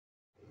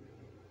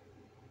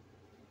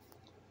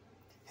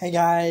Hey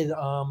guys,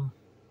 I'm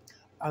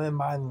in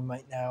my room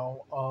right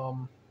now.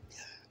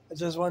 I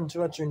just wanted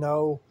to let you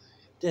know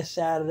this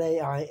Saturday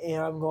I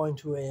am going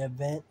to an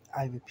event.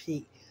 I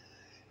repeat,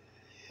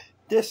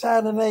 this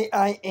Saturday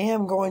I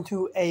am going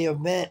to a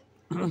event.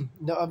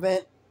 The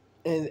event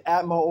is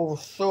at my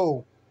old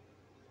school.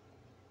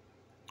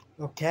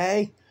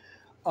 Okay?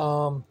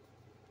 Um,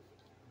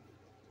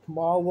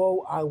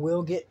 Tomorrow I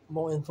will get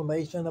more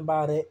information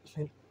about it.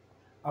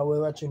 I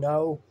will let you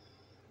know.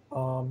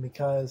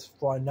 Because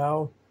for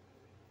now,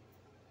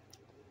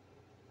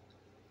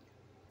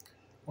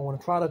 I want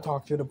to try to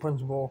talk to the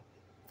principal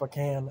if I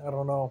can. I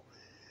don't know.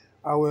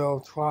 I will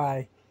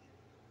try.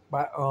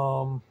 But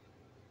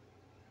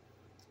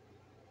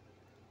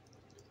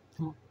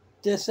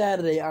this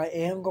Saturday I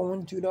am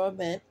going to the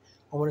event.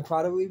 I'm going to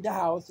try to leave the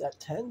house at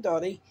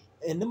 10:30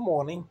 in the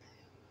morning.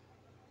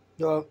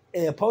 The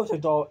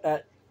posted though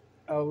at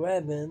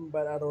 11,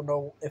 but I don't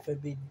know if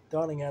it'd be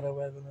done at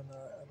 11 or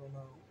not. I don't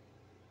know.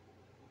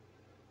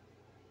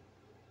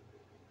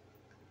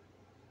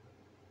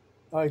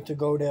 I like to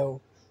go there a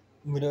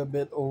little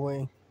bit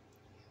early.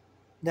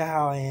 That's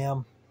how I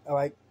am. I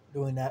like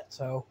doing that,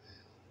 so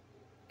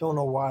don't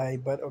know why,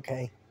 but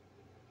okay.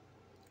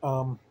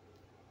 Um,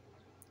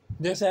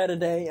 this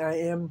Saturday I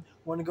am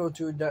want to go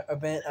to the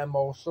event. I'm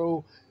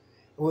also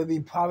it would be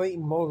probably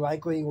more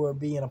likely will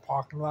be in a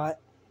parking lot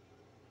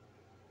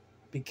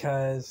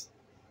because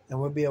there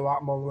would be a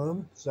lot more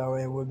room. So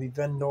it would be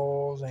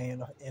vendors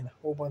and a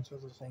whole bunch of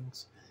other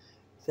things.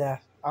 So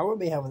I would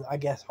be having, I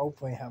guess,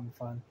 hopefully having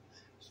fun.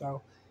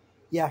 So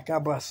yeah,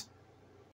 God bless.